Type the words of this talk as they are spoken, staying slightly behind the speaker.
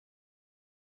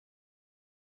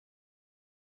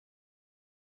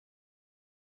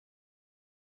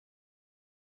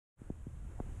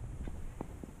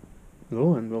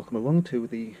Hello and welcome along to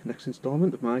the next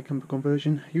instalment of my camper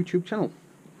conversion YouTube channel.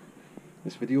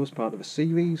 This video is part of a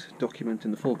series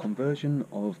documenting the full conversion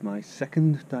of my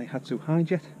second Daihatsu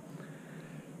Hijet.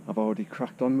 I've already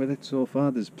cracked on with it so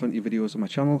far. There's plenty of videos on my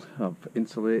channel. I've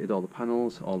insulated all the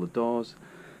panels, all the doors,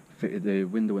 fitted the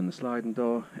window and the sliding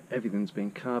door. Everything's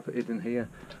been carpeted in here.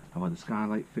 I've had the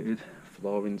skylight fitted,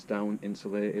 flooring's down,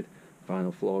 insulated,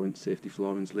 vinyl flooring, safety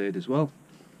flooring's laid as well.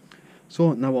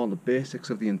 So now all the basics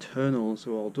of the internals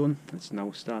are all done. It's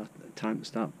now time to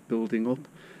start building up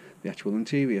the actual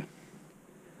interior.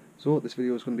 So this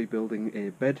video is going to be building a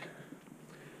bed.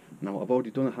 Now I've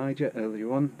already done a Hijet earlier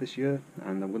on this year,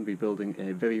 and I'm going to be building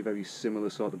a very similar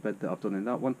sort of bed that I've done in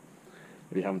that one.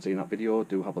 If you haven't seen that video,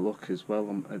 do have a look as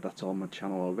well. That's on my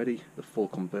channel already. The full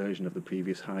conversion of the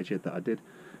previous Hijet that I did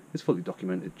is fully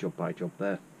documented job by job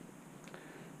there.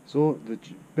 So the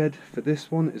bed for this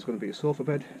one is going to be a sofa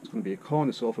bed. It's going to be a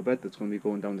corner sofa bed that's going to be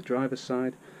going down the driver's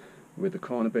side with the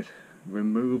corner bit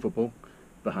removable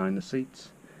behind the seats.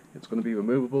 It's going to be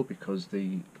removable because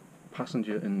the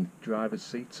passenger and driver's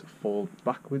seats fall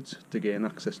backwards to gain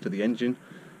access to the engine,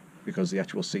 because the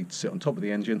actual seats sit on top of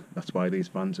the engine. That's why these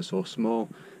vans are so small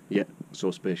yet so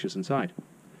spacious inside.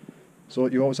 So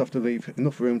you always have to leave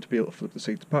enough room to be able to flip the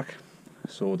seats back.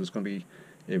 So there's going to be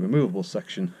a removable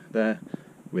section there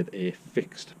with a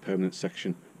fixed permanent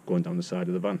section going down the side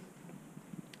of the van.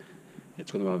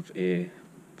 It's going to have a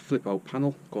flip out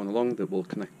panel going along that will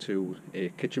connect to a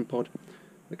kitchen pod.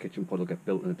 The kitchen pod will get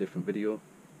built in a different video.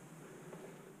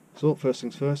 So first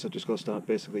things first, I've just got to start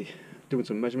basically doing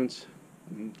some measurements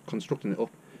and constructing it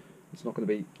up. It's not going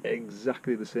to be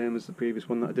exactly the same as the previous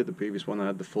one that I did. The previous one I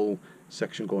had the full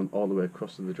section going all the way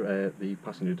across to the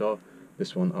passenger door.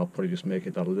 This one I'll probably just make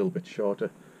it that a little bit shorter,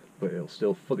 but it'll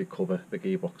still fully cover the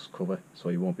gearbox cover, so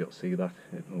you won't be able to see that.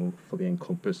 It will fully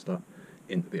encompass that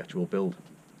into the actual build.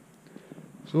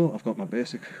 So I've got my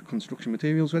basic construction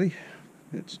materials ready.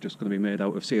 It's just going to be made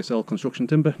out of CSL construction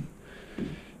timber.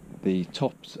 The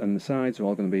tops and the sides are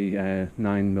all going to be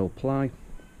 9mm ply.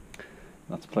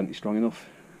 That's plenty strong enough,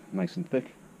 nice and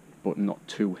thick, but not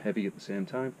too heavy at the same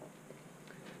time.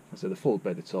 I said the full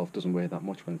bed itself doesn't weigh that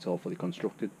much when it's all fully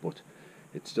constructed, but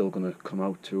it's still going to come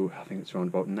out to, I think it's around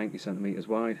about 90 centimeters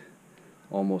wide,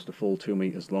 almost a full 2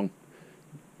 meters long.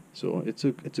 So it's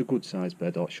a good sized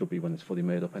bed, or it should be when it's fully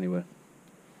made up anyway.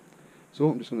 So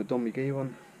I'm just going to don my gear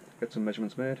on, get some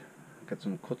measurements made, get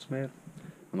some cuts made,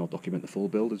 and I'll document the full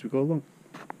build as we go along.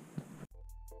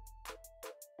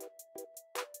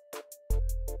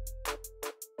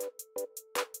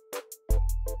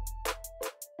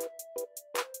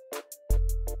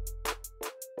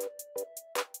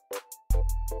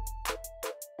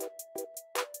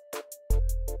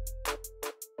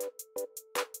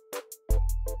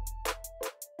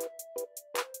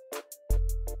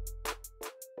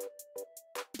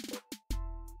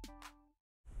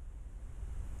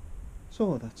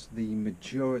 So that's the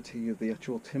majority of the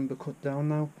actual timber cut down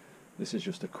now. This is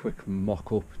just a quick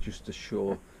mock-up just to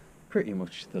show pretty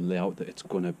much the layout that it's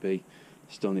going to be.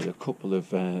 Still need a couple of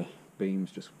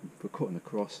beams just for cutting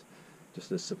across,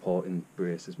 just as supporting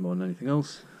braces more than anything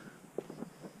else.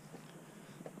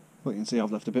 But you can see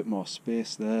I've left a bit more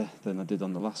space there than I did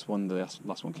on the last one. The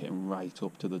last one came right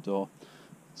up to the door.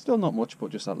 Still not much, but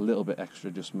just that little bit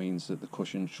extra just means that the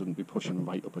cushion shouldn't be pushing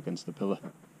right up against the pillar.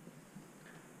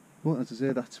 Well, as I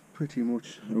say, that's pretty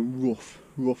much a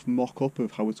rough mock-up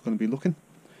of how it's going to be looking.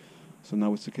 So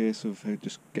now it's a case of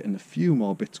just getting a few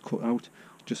more bits cut out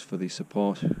just for the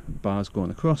support bars going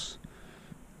across.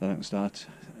 Then I can start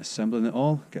assembling it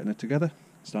all, getting it together,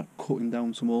 start cutting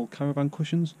down some old caravan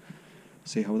cushions,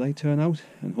 see how they turn out,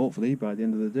 and hopefully by the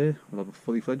end of the day we'll have a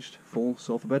fully fledged full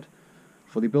sofa bed,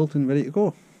 fully built and ready to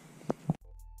go.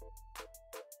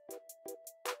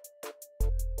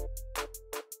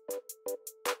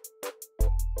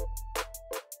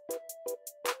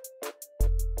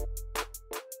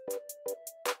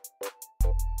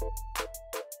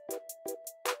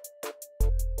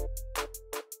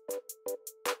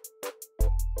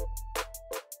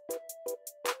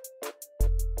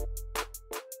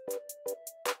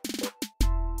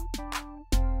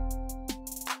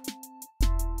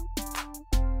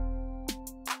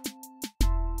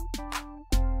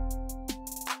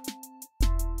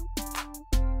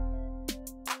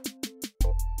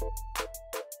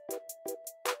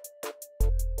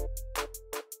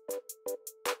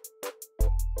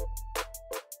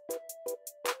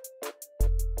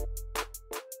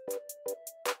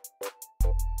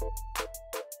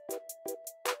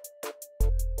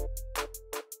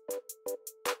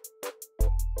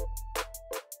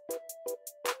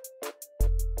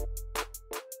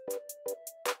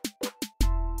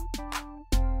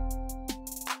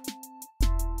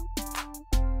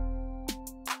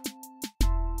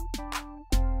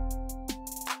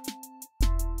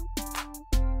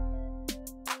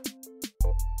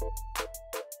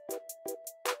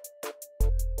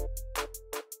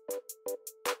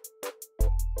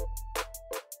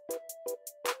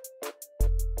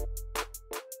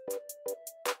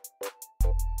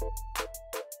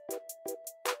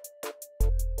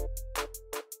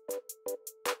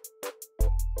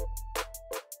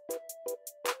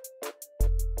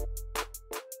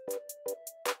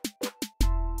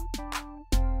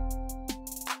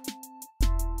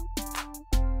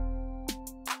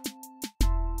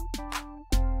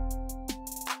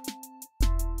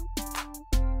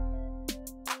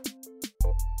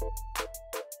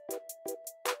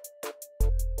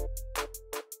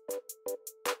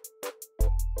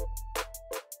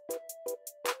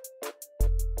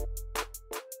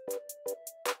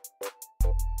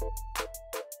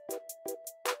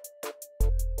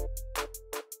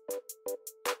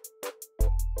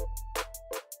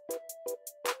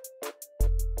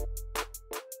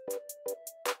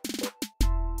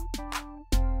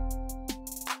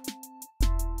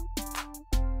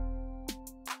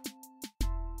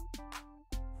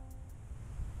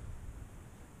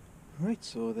 Right,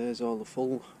 so there's all the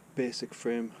full basic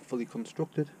frame fully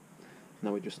constructed.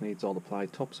 Now it just needs all the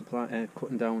plied top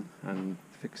cutting down and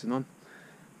fixing on.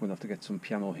 We'll have to get some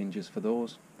piano hinges for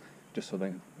those, just so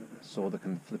they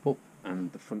can flip up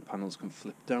and the front panels can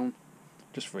flip down,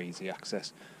 just for easy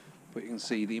access. But you can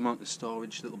see the amount of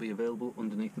storage that will be available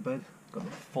underneath the bed. Got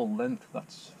the full length,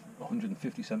 that's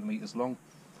 150 centimetres long.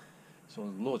 So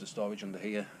there's loads of storage under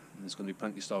here, and there's going to be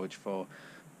plenty of storage for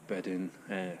bedding,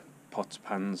 pots,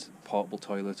 pans, portable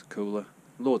toilet, cooler,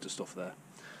 loads of stuff there.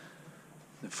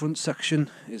 The front section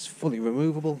is fully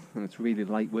removable and it's really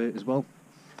lightweight as well.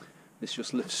 This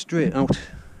just lifts straight out,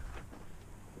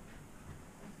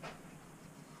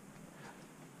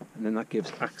 and then that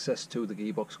gives access to the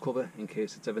gearbox cover in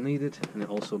case it's ever needed, and it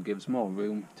also gives more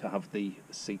room to have the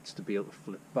seats to be able to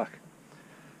flip back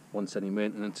once any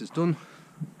maintenance is done.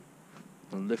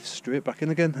 And lift straight back in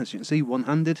again, as you can see,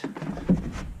 one-handed,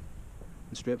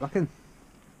 and straight back in.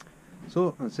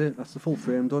 So that's it, that's the full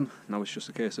frame done. Now it's just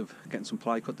a case of getting some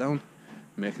ply cut down,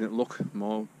 making it look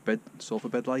more sofa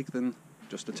bed like than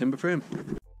just a timber frame.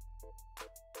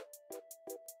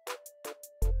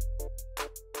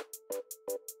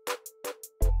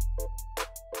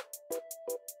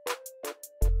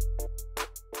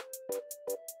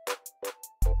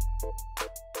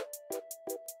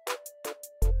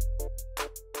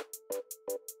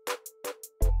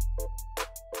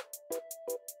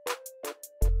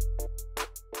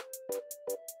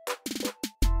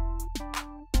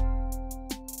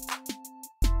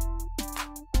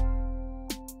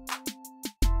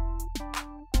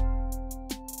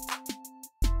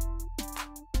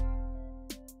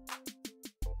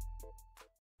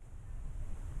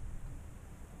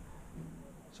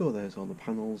 So there's all the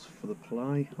panels for the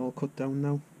ply all cut down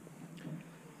now.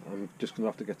 I'm just going to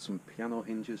have to get some piano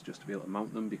hinges just to be able to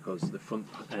mount them, because the front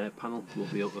panel will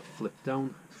be able to flip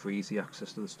down for easy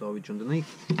access to the storage underneath.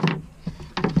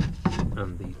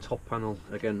 And the top panel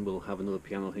again will have another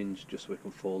piano hinge just so it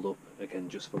can fold up, again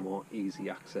just for more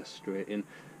easy access straight in,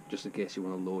 just in case you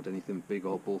want to load anything big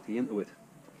or bulky into it.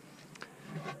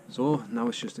 So now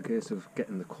it's just a case of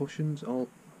getting the cushions all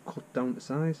cut down to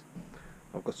size.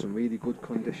 I've got some really good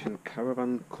condition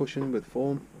Campervan cushion with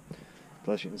foam,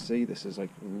 but as you can see this is like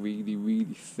really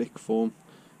thick foam.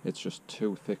 It's just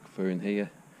too thick for in here.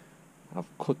 I've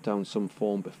cut down some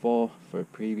foam before for a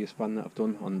previous van that I've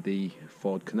done on the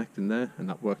Ford Connect in there, and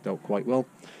that worked out quite well.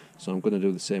 So I'm going to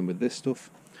do the same with this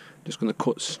stuff. Just going to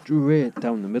cut straight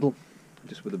down the middle,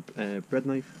 just with a bread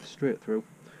knife, straight through,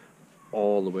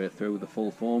 all the way through the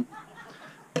full foam.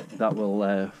 That will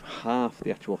half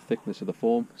the actual thickness of the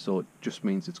foam, so it just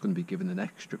means it's going to be given an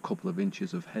extra couple of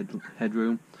inches of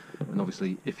headroom. And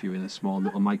obviously if you're in a small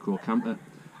little micro camper,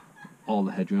 all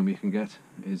the headroom you can get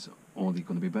is only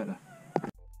going to be better.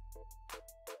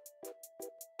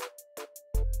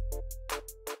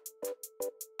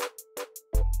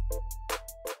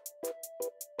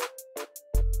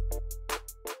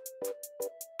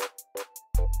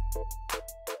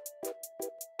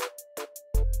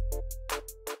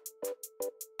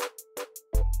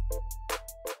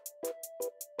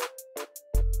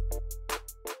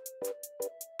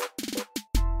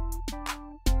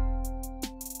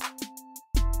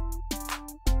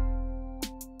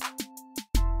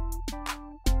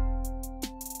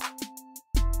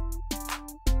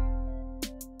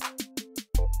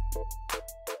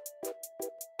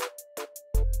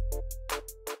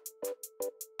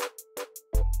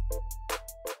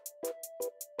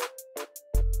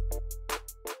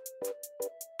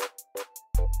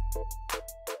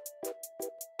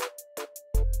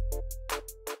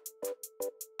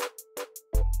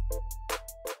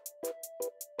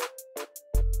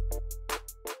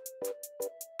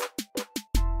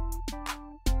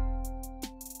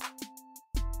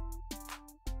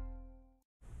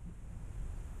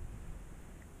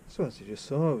 So as you just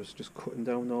saw, I was just cutting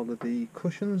down all of the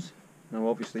cushions. Now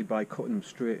obviously by cutting them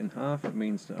straight in half, it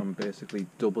means that I'm basically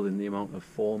doubling the amount of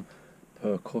foam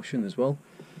per cushion as well.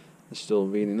 It's still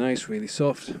really nice, really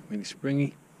soft, really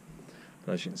springy.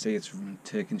 But as you can see, it's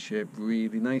taking shape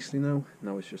really nicely now.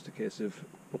 Now it's just a case of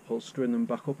upholstering them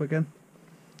back up again.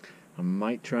 I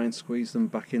might try and squeeze them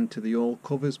back into the old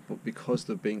covers, but because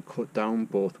they've been cut down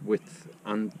both width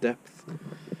and depth,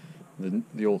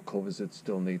 the old covers would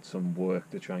still need some work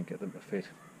to try and get them to fit.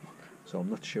 So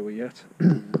I'm not sure yet.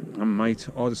 I might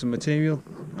order some material,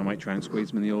 I might try and squeeze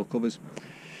them in the old covers.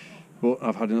 But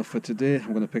I've had enough for today.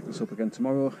 I'm going to pick this up again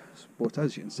tomorrow. But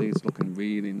as you can see, it's looking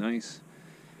really nice.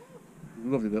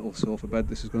 Lovely little sofa bed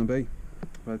this is going to be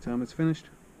by the time it's finished.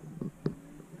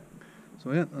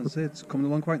 So yeah, as I say, it's coming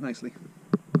along quite nicely.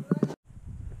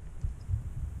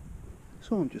 So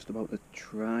So I'm just about to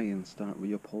try and start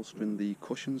reupholstering the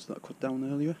cushions that I cut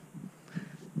down earlier.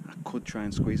 I could try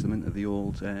and squeeze them into the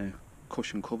old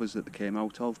cushion covers that they came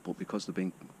out of, but because they've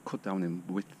been cut down in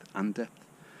width and depth,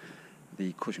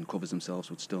 the cushion covers themselves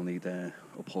would still need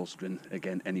upholstering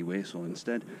again anyway, so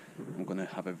instead I'm going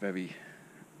to have a very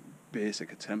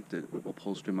basic attempt at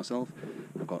upholstering myself.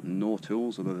 I've got no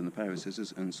tools other than a pair of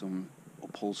scissors and some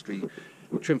upholstery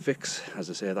trim fix. As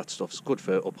I say, that stuff's good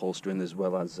for upholstering as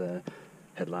well as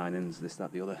headlinings, this, that,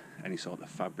 the other, any sort of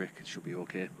fabric, it should be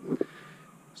okay.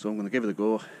 So I'm going to give it a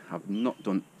go. I've not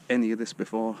done any of this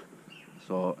before,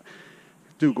 so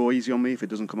do go easy on me if it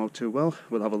doesn't come out too well.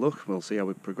 We'll have a look, we'll see how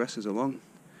it progresses along.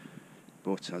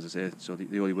 But as I say, so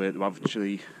the only way to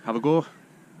actually have a go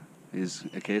is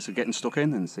a case of getting stuck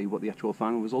in and see what the actual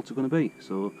final results are going to be.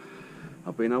 So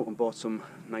I've been out and bought some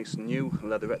nice new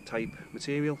leatherette type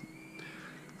material.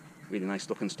 Really nice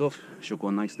looking stuff, should go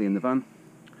nicely in the van.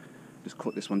 Just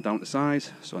cut this one down to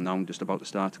size, so now I'm just about to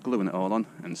start gluing it all on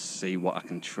and see what I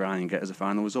can try and get as a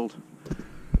final result.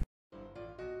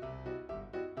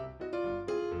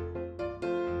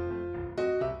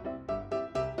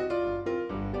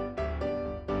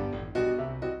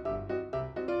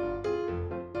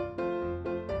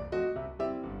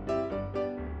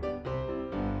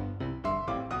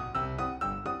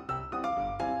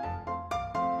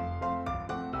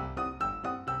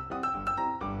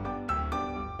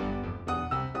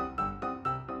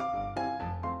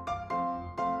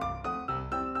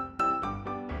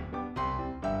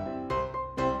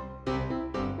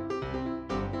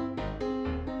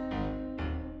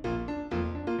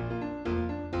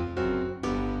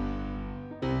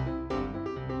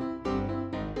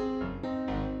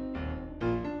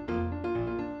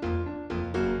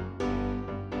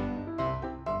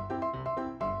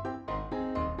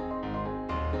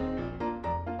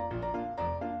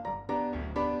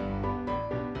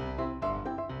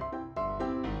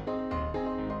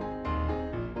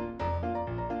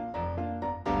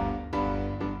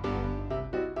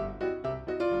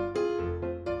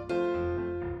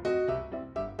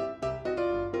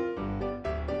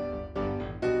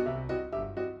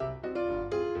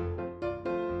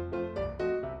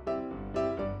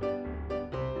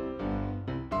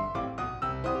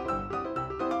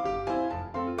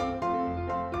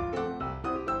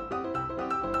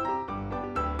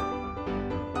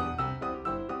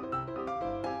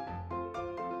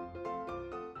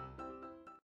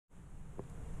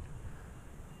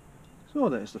 So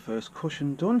there's the first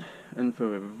cushion done, and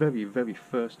for a very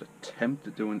first attempt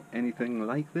at doing anything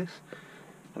like this,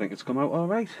 I think it's come out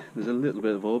alright. There's a little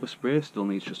bit of overspray, still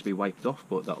needs just to be wiped off,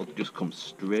 but that'll just come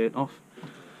straight off.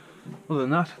 Other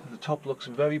than that, the top looks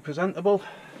very presentable,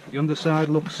 the underside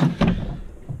looks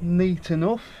neat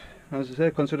enough. As I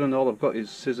say, considering all I've got is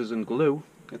scissors and glue,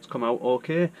 it's come out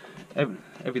okay.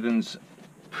 Everything's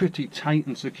pretty tight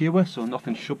and secure, so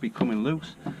nothing should be coming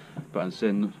loose. But as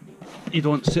I say, you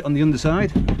don't sit on the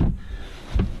underside.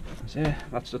 So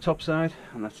that's the top side,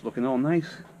 and that's looking all nice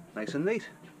and neat.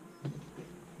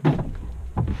 So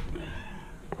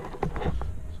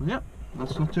yeah,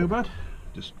 that's not too bad.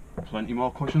 Just plenty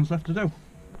more cushions left to do.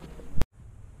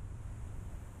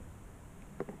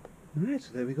 Right,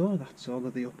 so there we go. That's all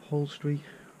of the upholstery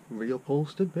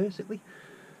reupholstered, basically.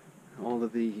 All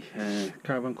of the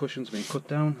caravan cushions have been cut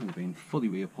down and been fully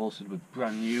reupholstered with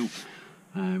brand new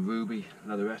ruby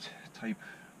leatherette type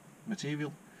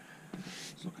material.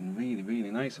 It's looking really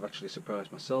nice. I've actually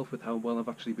surprised myself with how well I've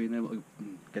actually been able to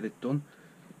get it done.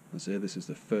 I say this is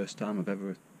the first time I've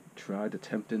ever tried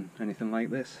attempting anything like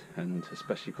this, and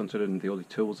especially considering the only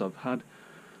tools I've had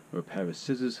are a pair of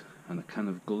scissors and a can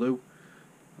of glue.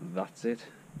 That's it.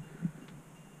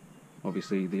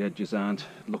 Obviously the edges aren't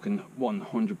looking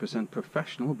 100%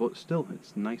 professional, but still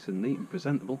it's nice and neat and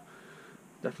presentable,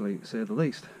 definitely to say the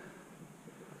least.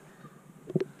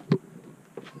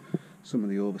 Some of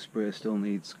the overspray still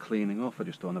needs cleaning off. I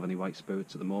just don't have any white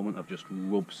spirits at the moment. I've just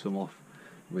rubbed some off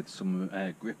with some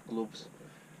grip gloves,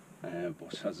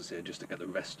 but as I say, just to get the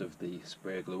rest of the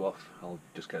spray glue off, I'll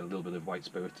just get a little bit of white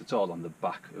spirits. It's all on the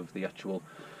back of the actual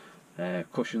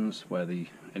cushions where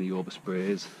any overspray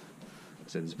is.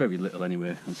 So there's very little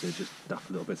anyway, and so just daft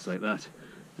little bits like that,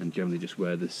 and generally just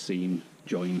where the seam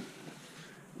join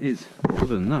is. But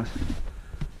other than that,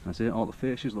 that's it. All the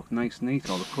fascias look nice and neat,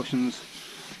 all the cushions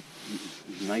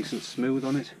nice and smooth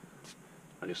on it.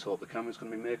 I just hope the camera's going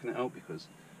to be making it out, because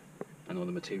I know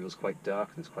the material's quite dark,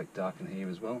 and it's quite dark in here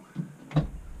as well.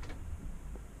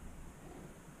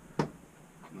 Well,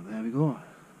 there we go.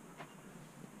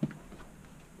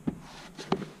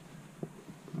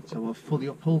 That's how I've fully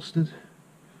upholstered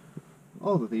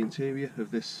all of the interior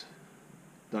of this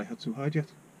Daihatsu Hijet.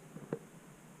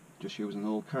 Just using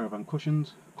old caravan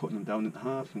cushions, cutting them down into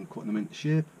half and cutting them into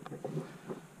shape,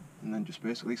 and then just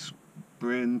basically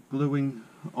spraying, gluing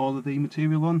all of the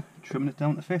material on, trimming it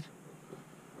down to fit.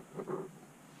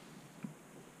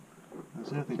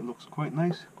 As I think it looks quite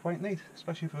nice, quite neat,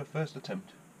 especially for a first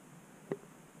attempt.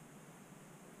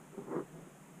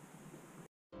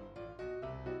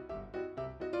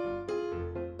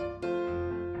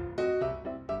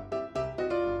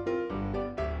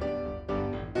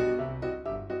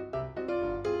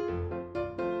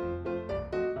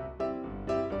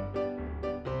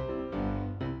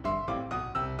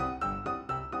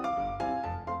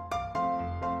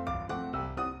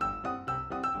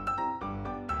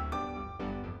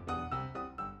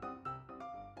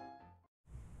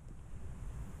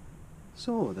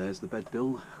 So there's the bed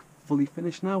build fully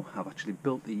finished now. I've actually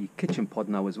built the kitchen pod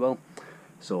now as well,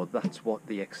 so that's what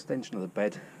the extension of the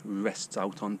bed rests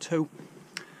out on too.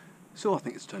 So I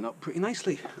think it's turned out pretty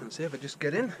nicely. And see, if I just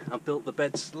get in, I've built the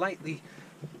bed slightly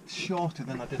shorter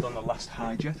than I did on the last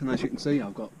Hijet, and as you can see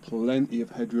I've got plenty of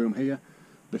headroom here.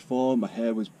 Before, my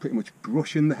hair was pretty much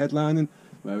brushing the headlining,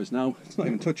 whereas now it's not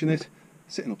even touching it,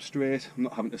 sitting up straight. I'm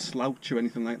not having to slouch or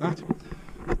anything like that.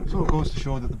 So it goes to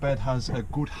show that the bed has a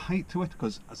good height to it,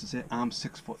 because as I say, I'm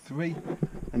 6'3",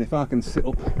 and if I can sit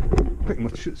up pretty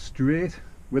much straight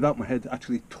without my head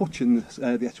actually touching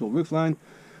the actual roof line,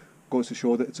 goes to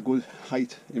show that it's a good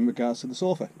height in regards to the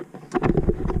sofa.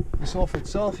 The sofa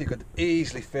itself, you could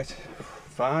easily fit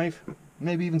 5,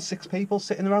 maybe even 6 people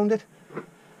sitting around it.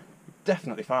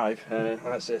 Definitely 5, and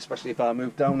I'd say especially if I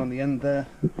move down on the end there,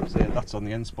 I'd say that's on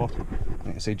the end spot,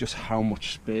 you can see just how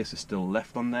much space is still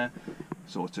left on there.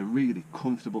 So it's a really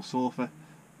comfortable sofa.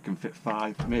 You can fit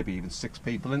 5, maybe even 6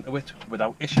 people into it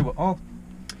without issue at all.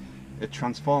 It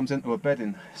transforms into a bed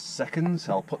in seconds.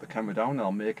 I'll put the camera down and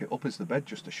I'll make it up as the bed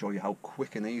just to show you how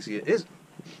quick and easy it is.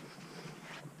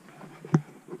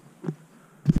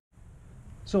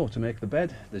 So to make the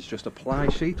bed, there's just a ply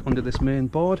sheet under this main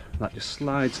board that just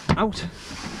slides out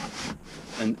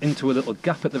and into a little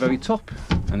gap at the very top,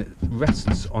 and it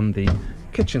rests on the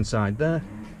kitchen side there.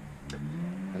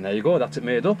 And there you go, that's it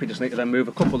made up. You just need to then move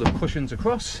a couple of cushions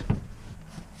across.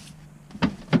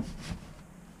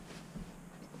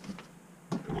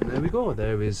 And there we go,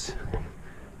 there is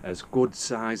as good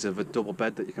size of a double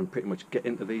bed that you can pretty much get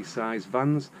into these size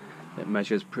vans. It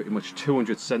measures pretty much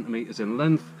 200 centimetres in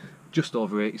length, just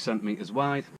over 80 centimetres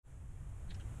wide.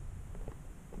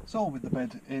 So with the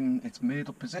bed in its made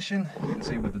up position, you can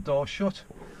see with the door shut,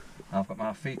 I've got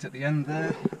my feet at the end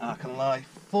there. I can lie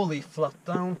fully flat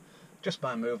down just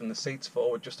by moving the seats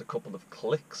forward just a couple of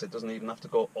clicks. It doesn't even have to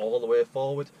go all the way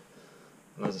forward.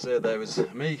 And as I say, there is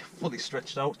me fully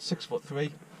stretched out,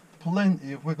 6'3",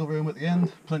 plenty of wiggle room at the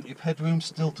end, plenty of headroom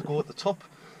still to go at the top.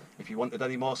 If you wanted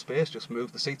any more space, just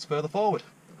move the seats further forward.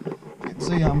 You can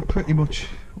see I'm pretty much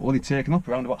only taking up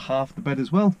around about half the bed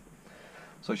as well.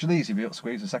 So it should easily be able to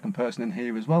squeeze a second person in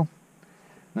here as well.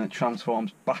 Then it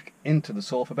transforms back into the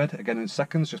sofa bed again in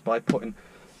seconds just by putting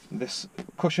this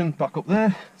cushion back up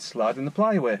there, sliding the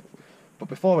ply away. But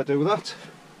before I do that,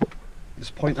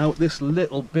 just point out this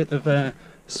little bit of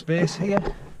space here.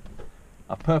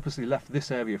 I purposely left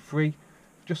this area free,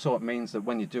 just so it means that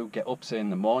when you do get up, say in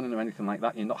the morning or anything like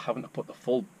that, you're not having to put the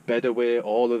full bed away,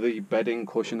 all of the bedding,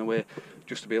 cushion away,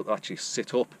 just to be able to actually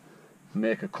sit up,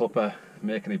 make a cuppa,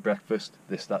 make any breakfast,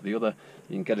 this, that, the other.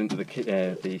 You can get into the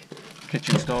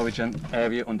kitchen storage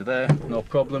area under there, no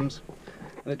problems.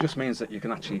 And it just means that you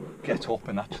can actually get up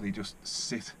and actually just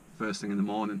sit first thing in the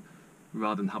morning,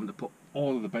 rather than having to put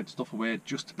all of the bed stuff away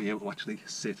just to be able to actually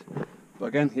sit. But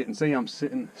again, you can see I'm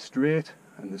sitting straight,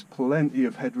 and there's plenty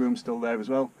of headroom still there as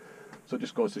well. So it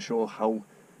just goes to show how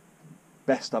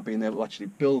best I've been able to actually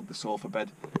build the sofa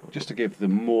bed, just to give the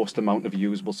most amount of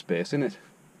usable space in it.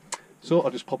 So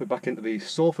I'll just pop it back into the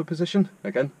sofa position,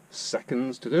 again,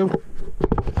 seconds to do.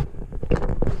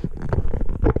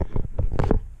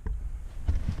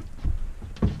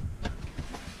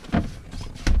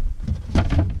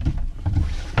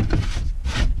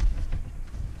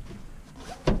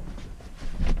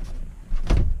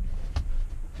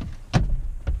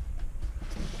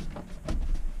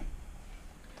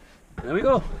 There we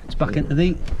go, it's back into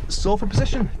the sofa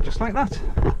position, just like that.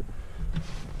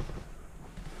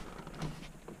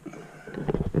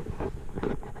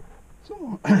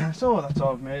 So that's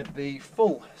how I've made the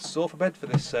full sofa bed for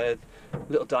this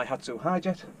little Daihatsu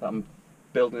Hijet that I'm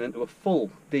building into a full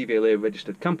DVLA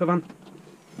registered campervan.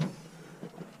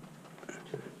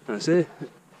 And I say,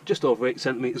 just over 8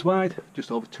 centimetres wide,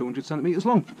 just over 200 centimetres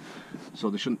long.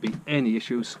 So there shouldn't be any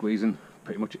issues squeezing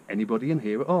pretty much anybody in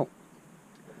here at all.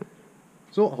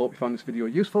 So I hope you found this video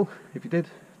useful. If you did,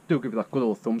 do give it that good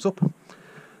old thumbs up.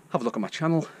 Have a look at my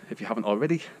channel if you haven't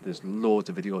already. There's loads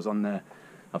of videos on there.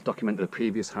 I've documented a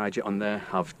previous Hijet on there.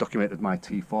 I've documented my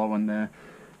T4 on there.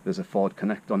 There's a Ford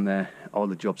Connect on there. All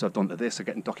the jobs I've done to this are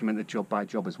getting documented job by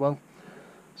job as well.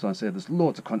 So I say there's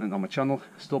loads of content on my channel.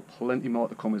 Still plenty more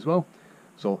to come as well.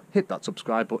 So hit that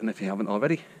subscribe button if you haven't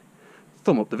already.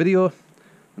 Thumb up the video.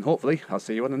 And hopefully I'll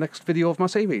see you on the next video of my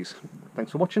series.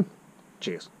 Thanks for watching.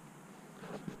 Cheers.